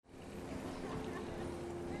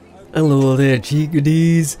Hello there,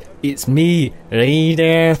 chickadees. It's me,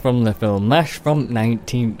 Raider, from the film MASH from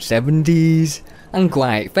 1970s. I'm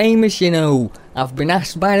quite famous, you know. I've been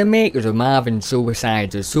asked by the makers of Marvin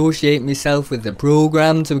Suicide to associate myself with the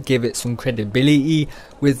programme to give it some credibility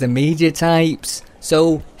with the media types.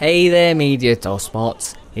 So, hey there, media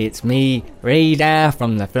tosspots. It's me, Raider,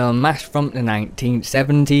 from the film MASH from the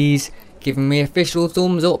 1970s, giving me official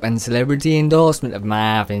thumbs up and celebrity endorsement of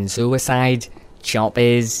Marvin Suicide.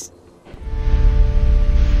 Choppies.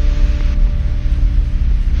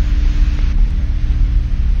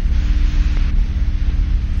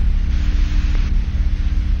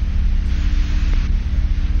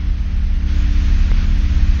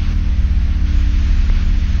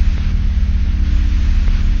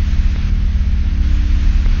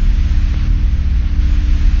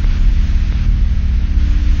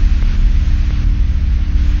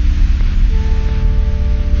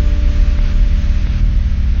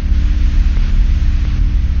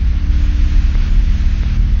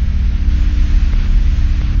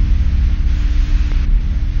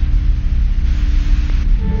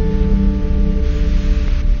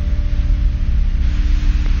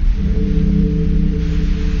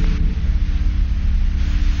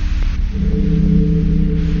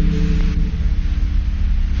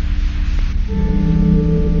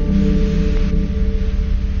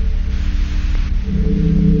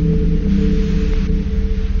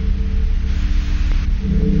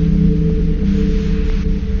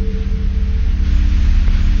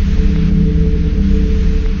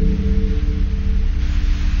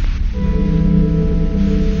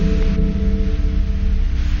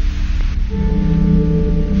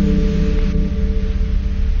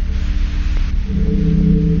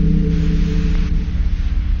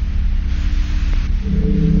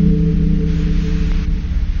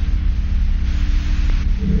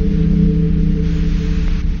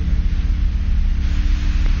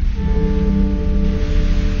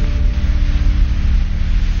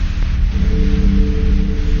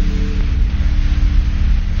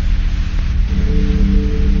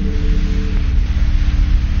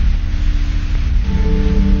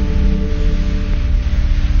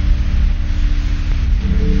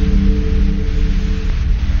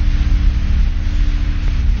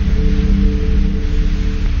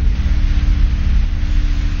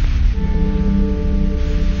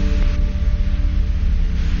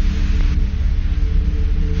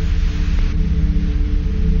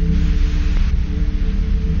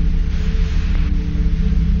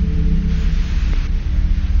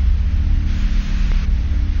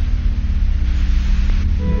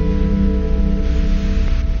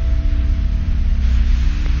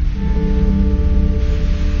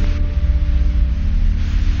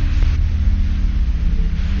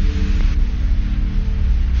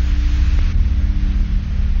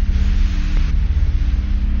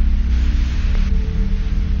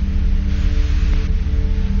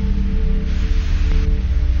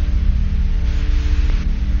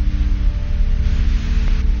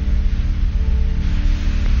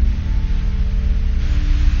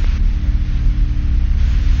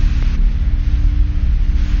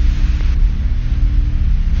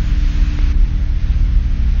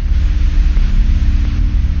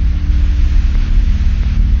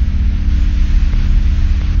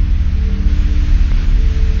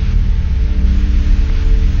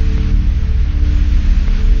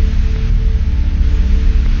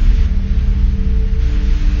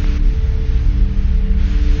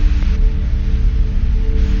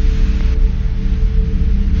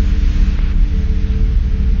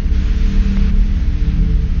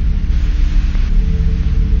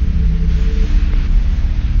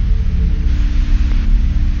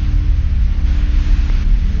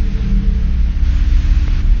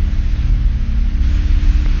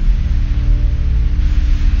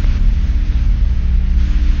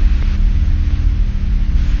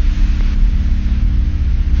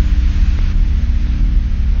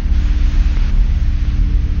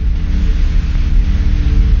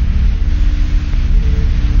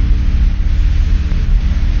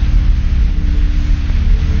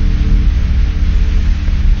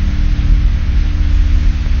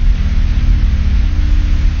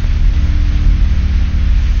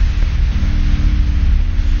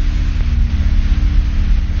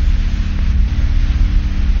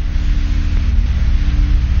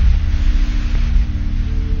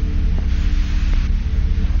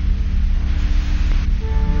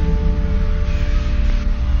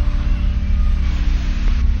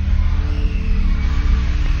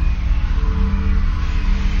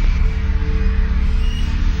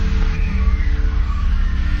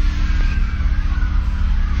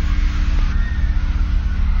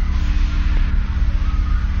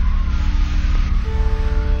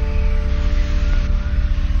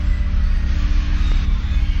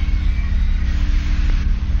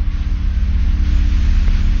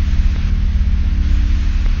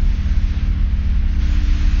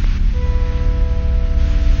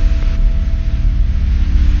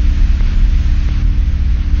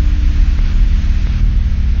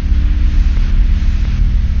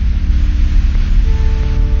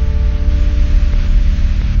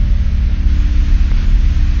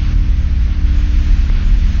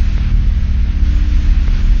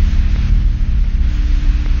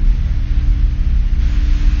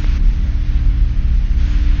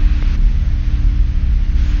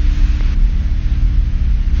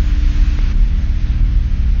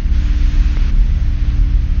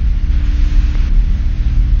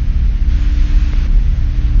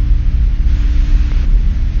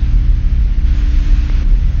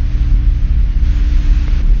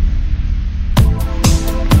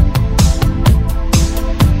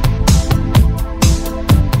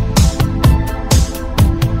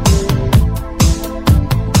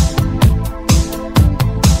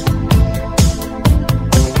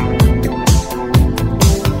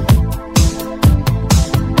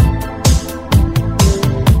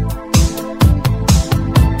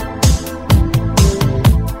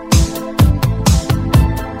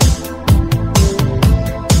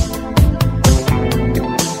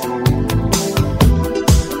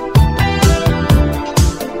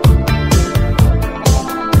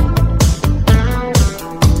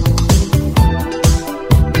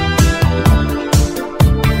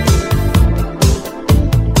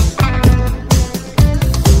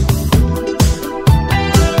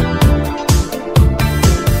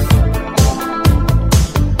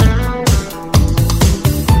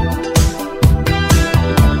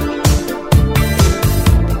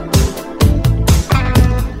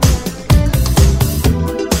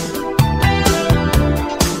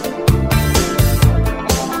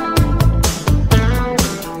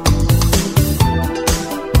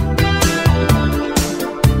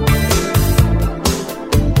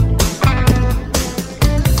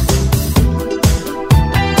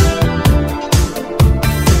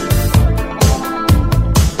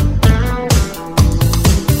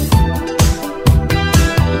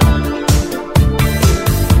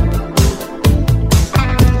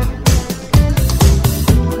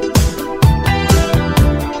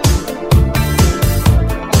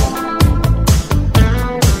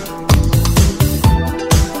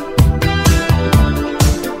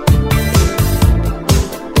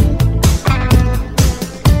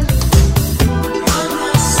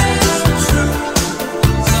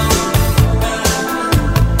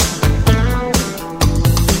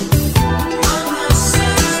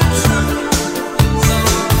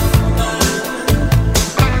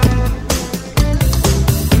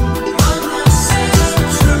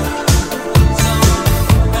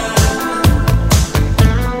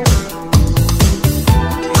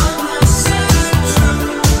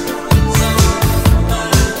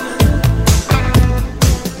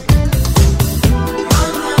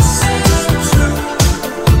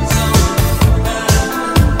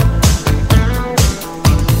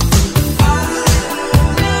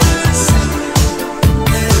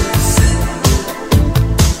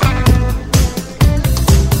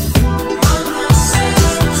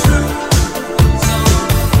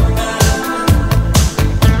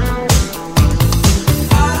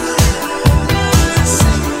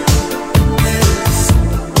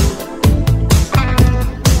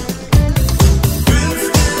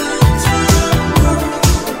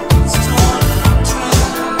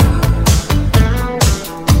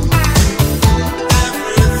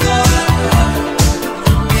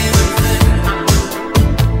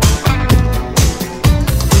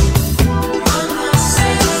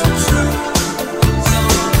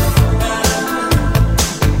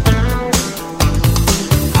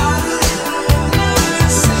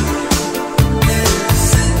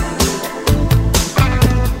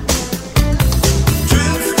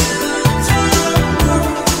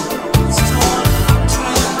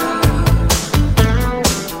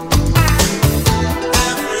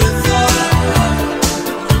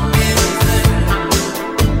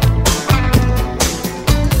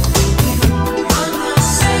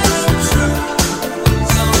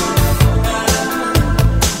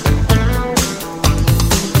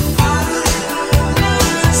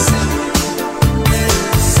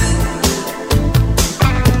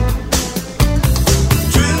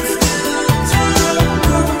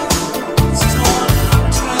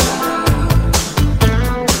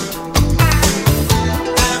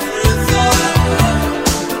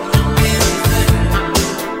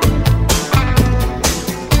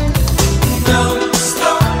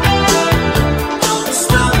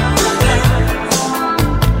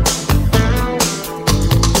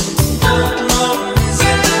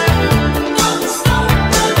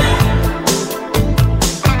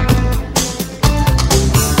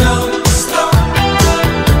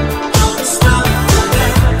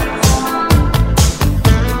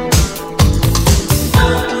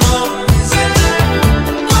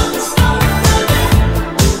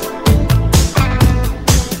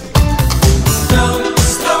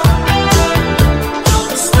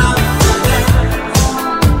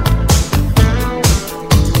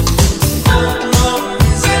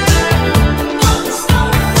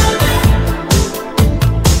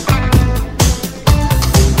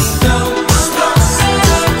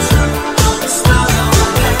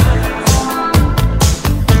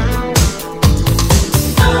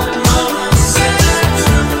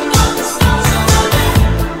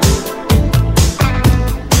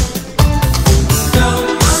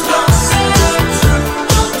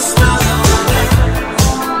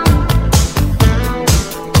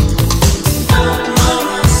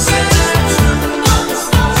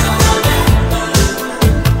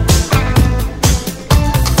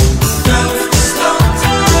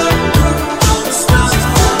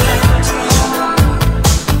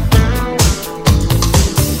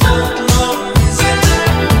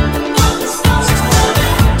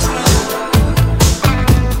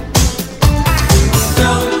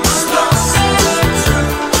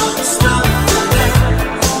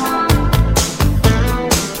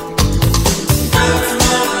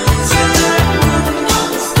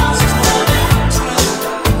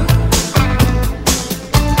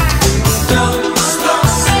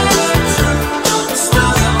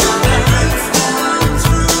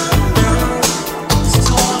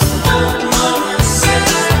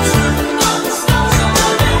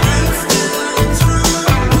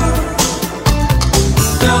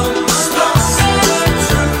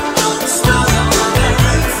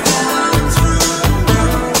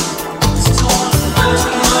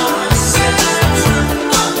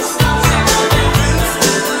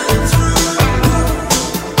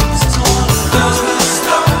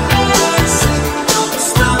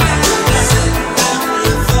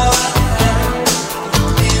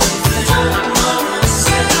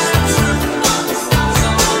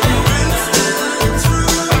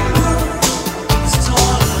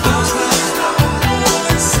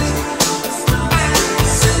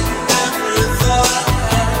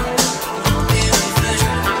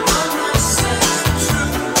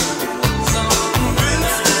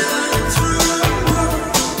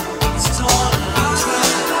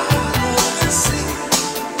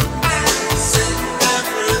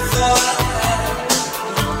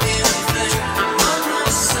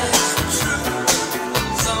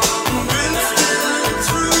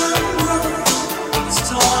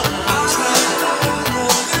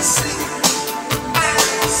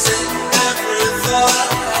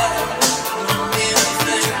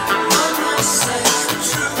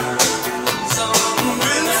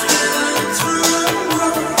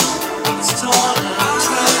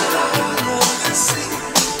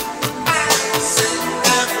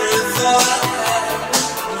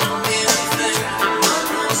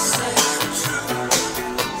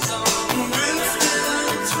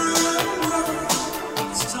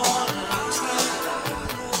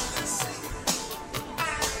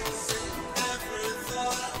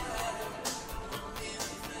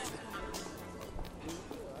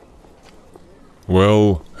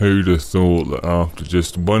 Well, who'd have thought that after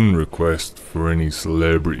just one request for any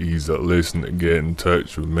celebrities that listen to get in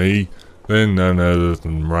touch with me, then none other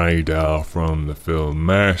than Radar from the film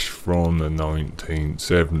MASH from the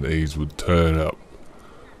 1970s would turn up.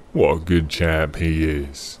 What a good chap he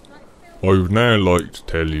is. I would now like to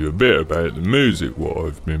tell you a bit about the music what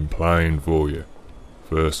I've been playing for you.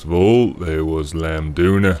 First of all, there was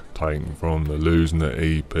Lambduna, taken from the Losing It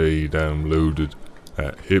EP downloaded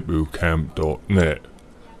at hippocamp.net.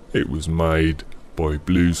 It was made by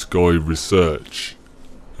Blue Sky Research.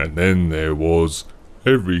 And then there was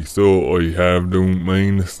Every Thought I Have Don't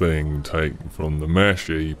Mean a Thing, taken from the MASH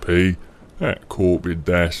EP at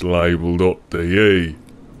corporate-label.de.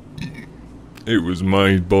 It was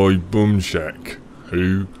made by Bumshack,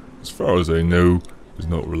 who, as far as I know, is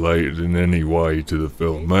not related in any way to the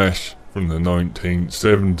film MASH from the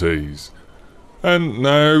 1970s. And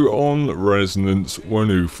now on Resonance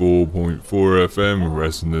 104.4 FM,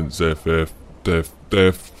 Resonance FF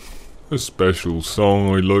Def, a special song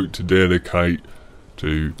I'd like to dedicate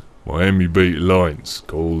to Miami Beat Alliance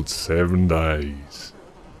called 7 Days.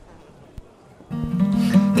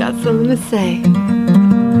 Got something to say.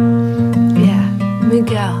 Yeah,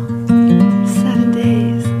 Miguel, 7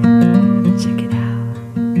 days. Check it out.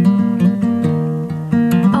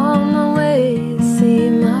 On my way to see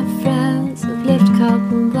my friends, I've lived a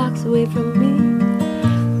couple blocks away from me.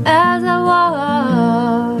 As I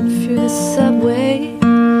walked through the subway,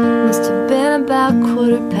 must have been about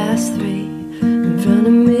 3:15. In front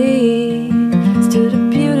of me stood a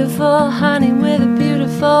beautiful honey with a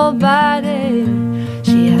beautiful body.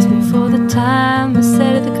 She asked me for the time, I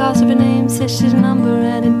said at the cost of her name, said she's a number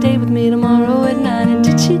and a date with me tomorrow at 9. And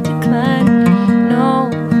did she decline? No.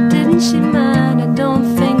 Didn't she mind? I don't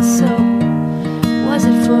think so. Was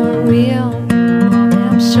it for real?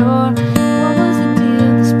 I'm sure. What was the deal?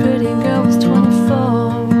 This pretty girl was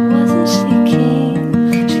 24. Wasn't she keen?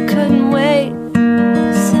 She couldn't wait.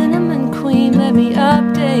 Cinnamon Queen, let me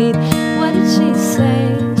update. What did she say?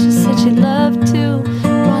 She said she'd love to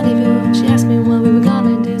rendezvous. She asked me what we were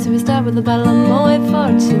gonna do, so we started with a bottle of Moet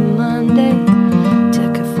for to Monday.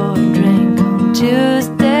 Took her for a drink on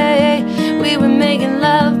Tuesday. We were making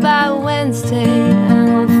love by Wednesday, and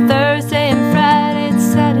on Thursday and Friday and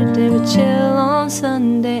Saturday we chill on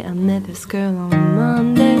Sunday. I met this girl on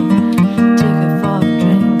Monday. Took her for a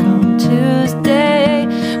drink on Tuesday.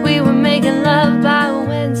 We were making love by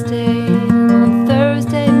Wednesday, and on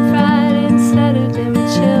Thursday and Friday and Saturday we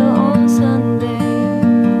chill on Sunday.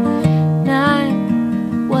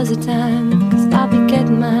 9 was the time, 'cause I'll be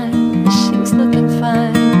getting mine. She was looking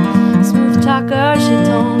fine. Smooth talker, she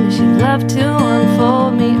told me she'd love to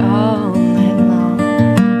unfold me all night long.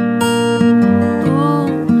 Ooh,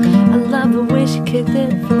 I love the way she kicked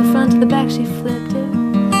it. From the front to the back she flipped it.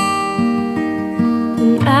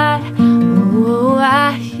 And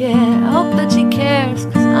yeah, I hope that she cares,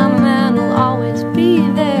 'cause I'm a man who'll always be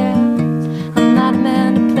there. I'm not a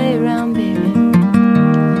man to play around, baby,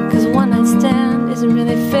 'cause one night stand isn't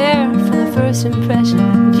really fair. From the first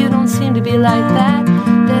impression, you don't seem to be like that.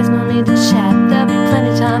 There's no need to chat, there'll be plenty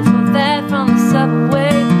of time for that. From the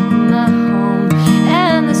subway, my home,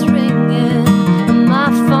 and this ringing on my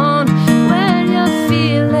phone. When you're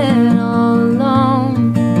feeling all alone,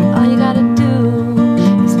 all you gotta do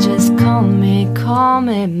is just call me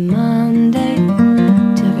Monday.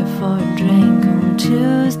 Took her for a drink on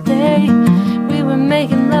Tuesday. We were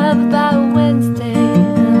making love about Wednesday,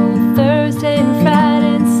 and on Thursday and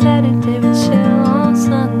Friday and Saturday we chill on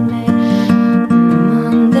Sunday.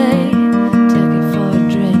 Monday, took her for a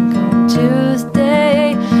drink on Tuesday.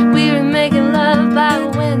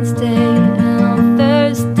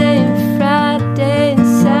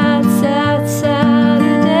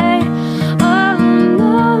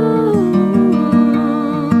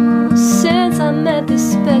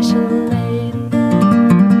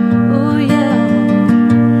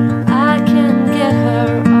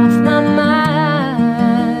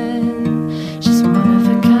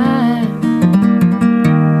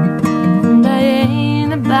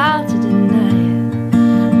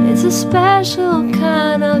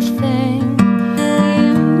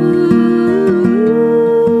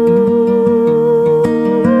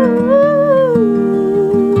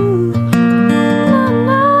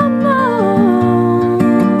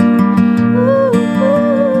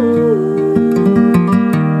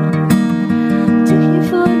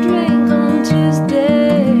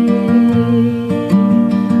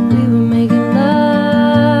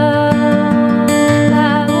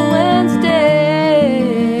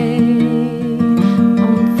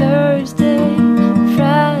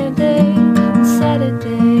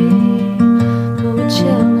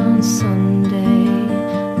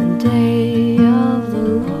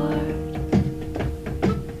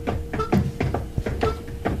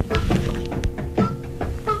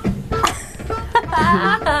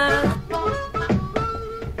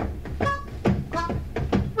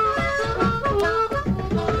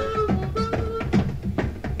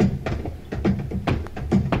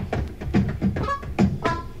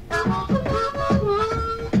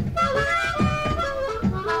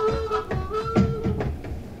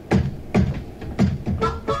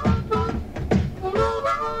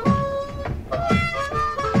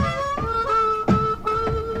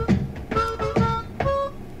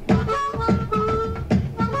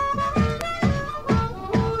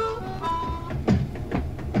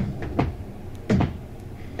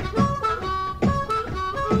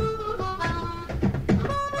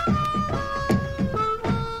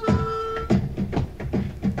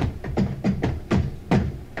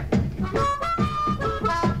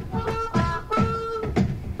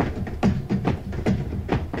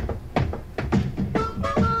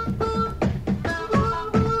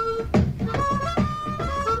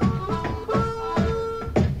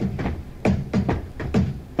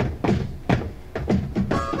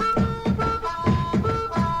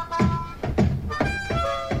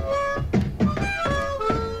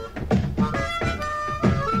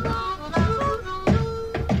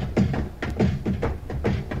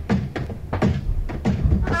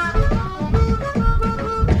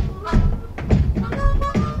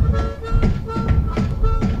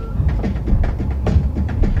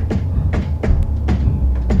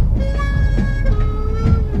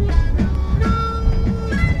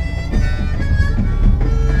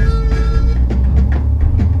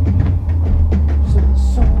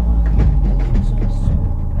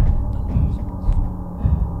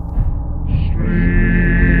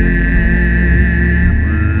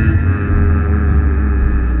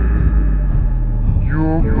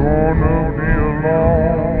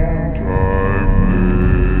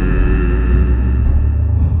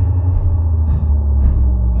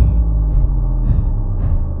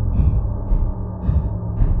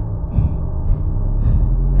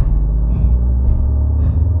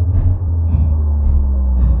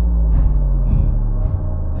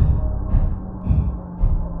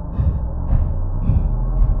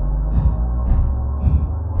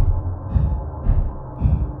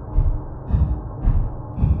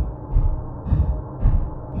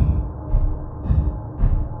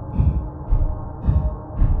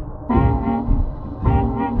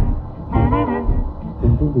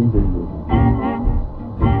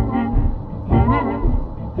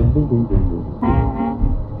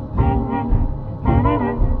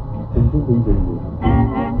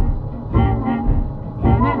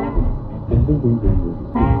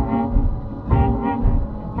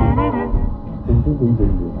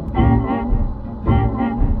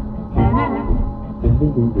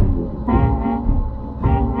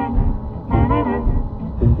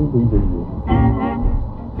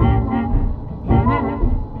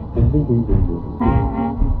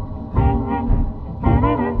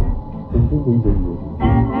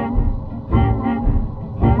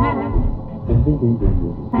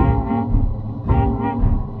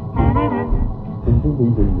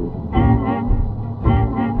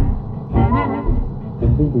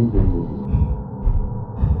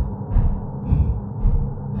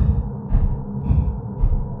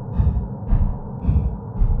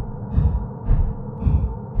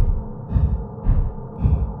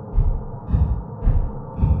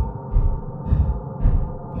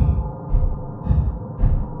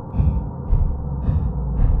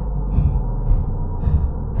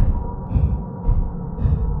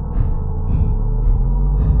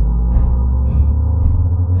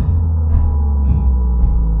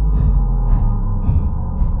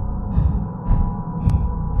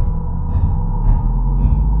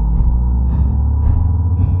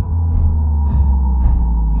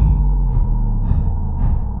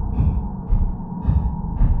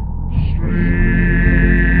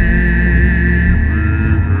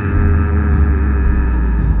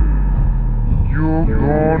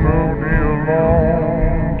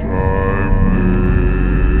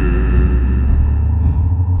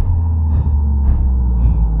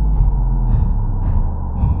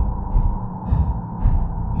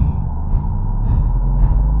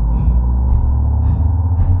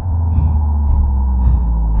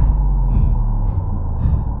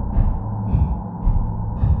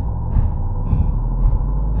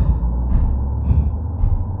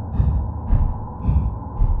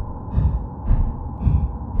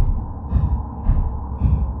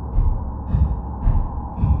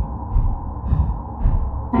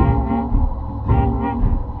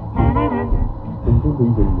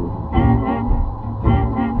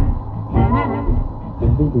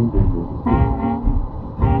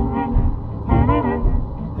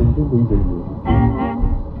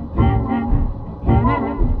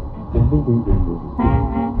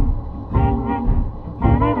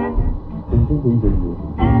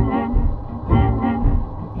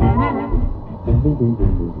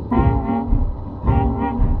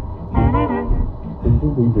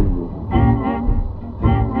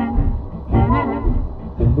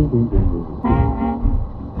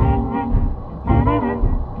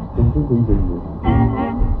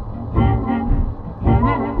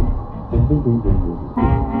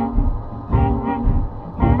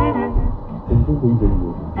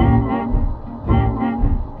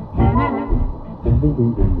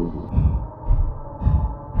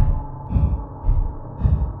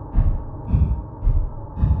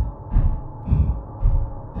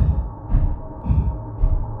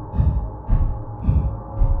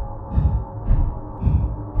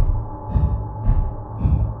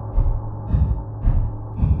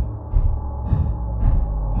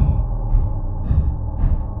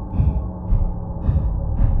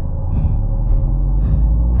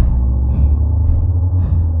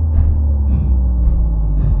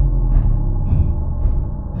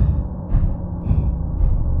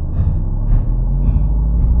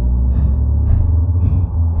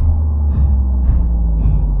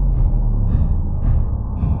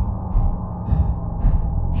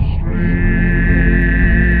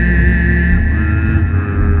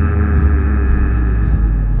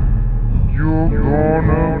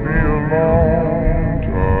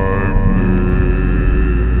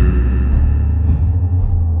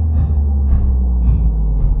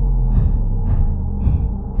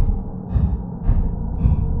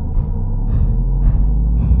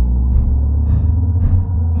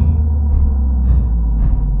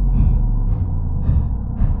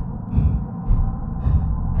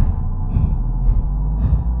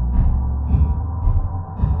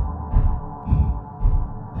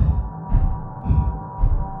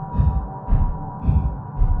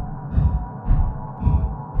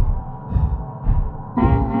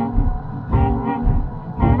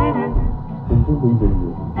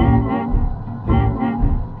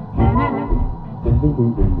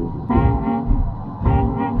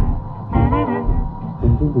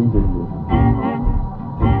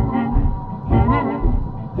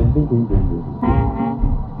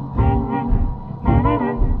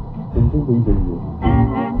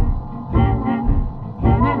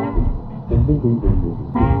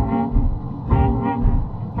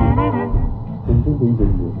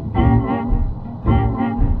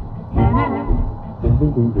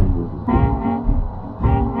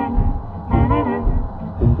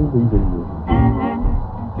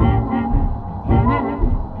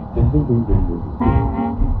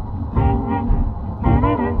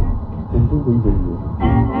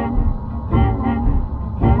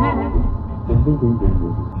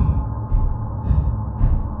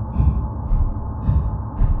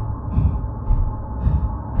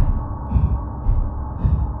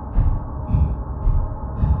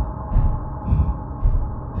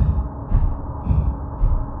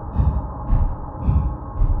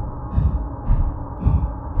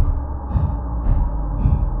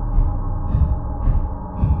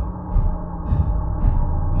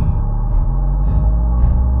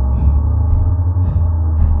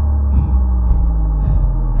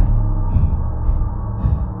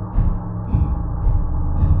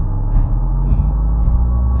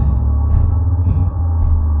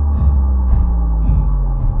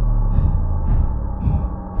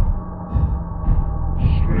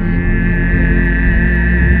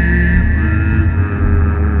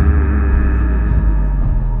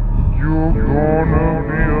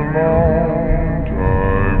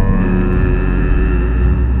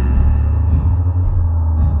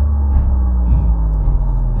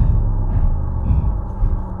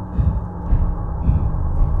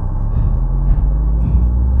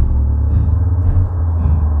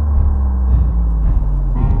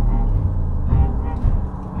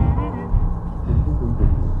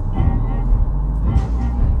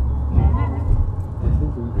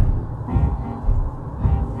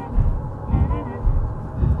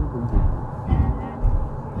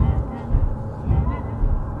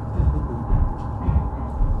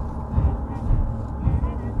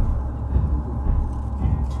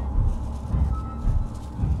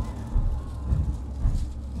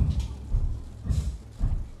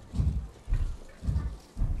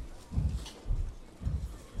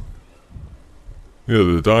 The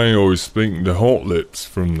other day I was speaking to Hot Lips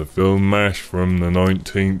from the film MASH from the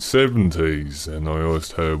 1970s, and I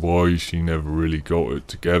asked her why she never really got it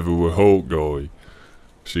together with Hawkeye.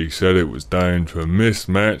 She said it was down to a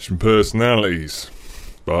mismatch in personalities,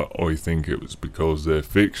 but I think it was because they're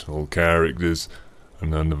fictional characters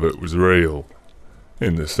and none of it was real.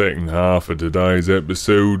 In the second half of today's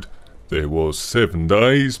episode, there was 7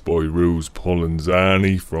 Days by Rose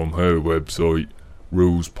Polenzani from her website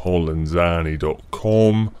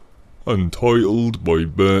rosepolenzani.com, Untitled by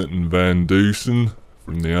Burton Van Dusen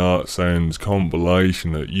from the Art Sounds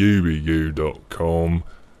compilation at ubu.com,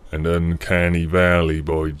 and Uncanny Valley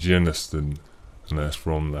by Jenniston, and that's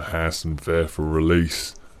from the Hassan Pfeffer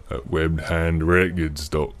release at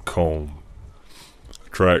webhandrecords.com. A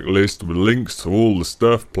track list with links to all the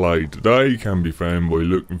stuff played today can be found by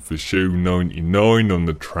looking for Show 99 on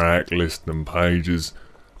the track list and pages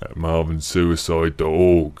at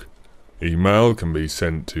marvinsuicide.org. Email can be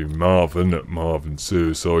sent to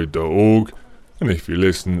marvin@marvinsuicide.org, and if you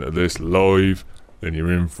listen to this live, then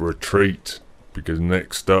you're in for a treat, because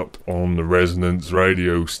next up on the Resonance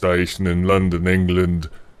radio station in London, England,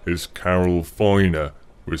 is Carol Finer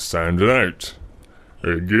with Sound It Out.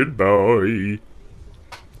 Goodbye.